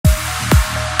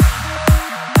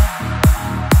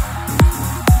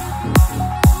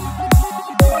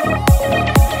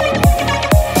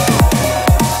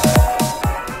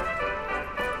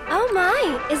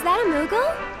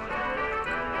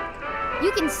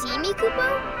see me,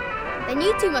 Kupo? Then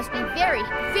you two must be very,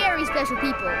 very special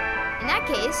people. In that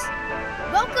case,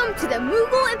 welcome to the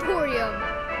Moogle Emporium.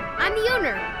 I'm the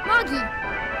owner, Moggy.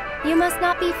 You must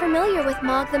not be familiar with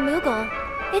Mog the Moogle.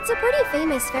 It's a pretty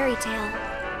famous fairy tale.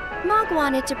 Mog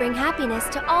wanted to bring happiness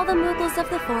to all the Moogles of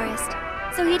the forest,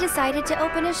 so he decided to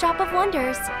open a shop of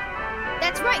wonders.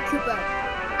 That's right, Kupo.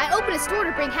 I opened a store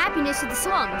to bring happiness to the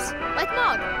slums, like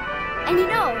Mog. And you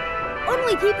know,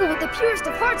 only people with the purest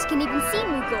of hearts can even see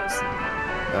Moogles.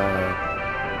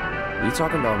 You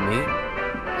talking about me?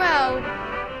 Well,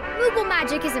 Moogle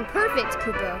magic isn't perfect,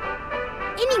 Kupo.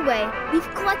 Anyway, we've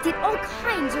collected all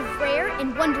kinds of rare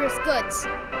and wondrous goods.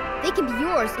 They can be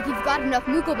yours if you've got enough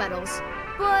Moogle medals,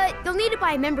 but you'll need to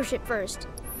buy a membership first.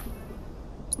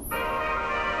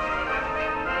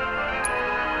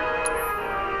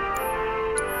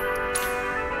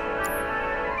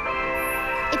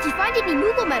 If you find any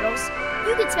Moogle medals,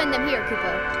 you can spend them here,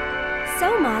 Kupo.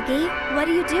 So, Moggy, what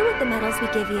do you do with the medals we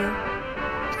give you?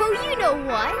 Oh, you know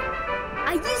what?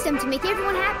 I use them to make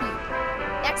everyone happy.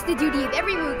 That's the duty of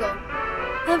every Moogle.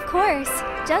 Of course,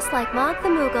 just like Mog the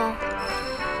Moogle.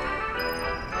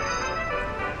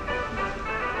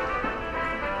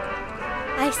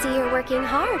 I see you're working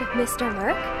hard, Mr.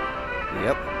 Merc.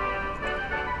 Yep.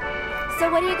 So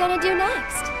what are you gonna do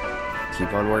next?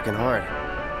 Keep on working hard.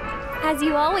 As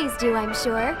you always do, I'm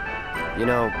sure. You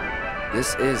know,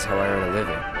 this is how I earn a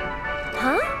living.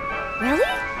 Huh? Really?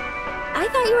 I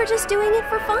thought you were just doing it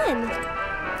for fun.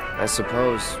 I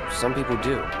suppose some people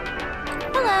do.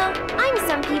 Hello, I'm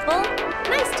Some People.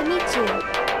 Nice to meet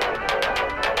you.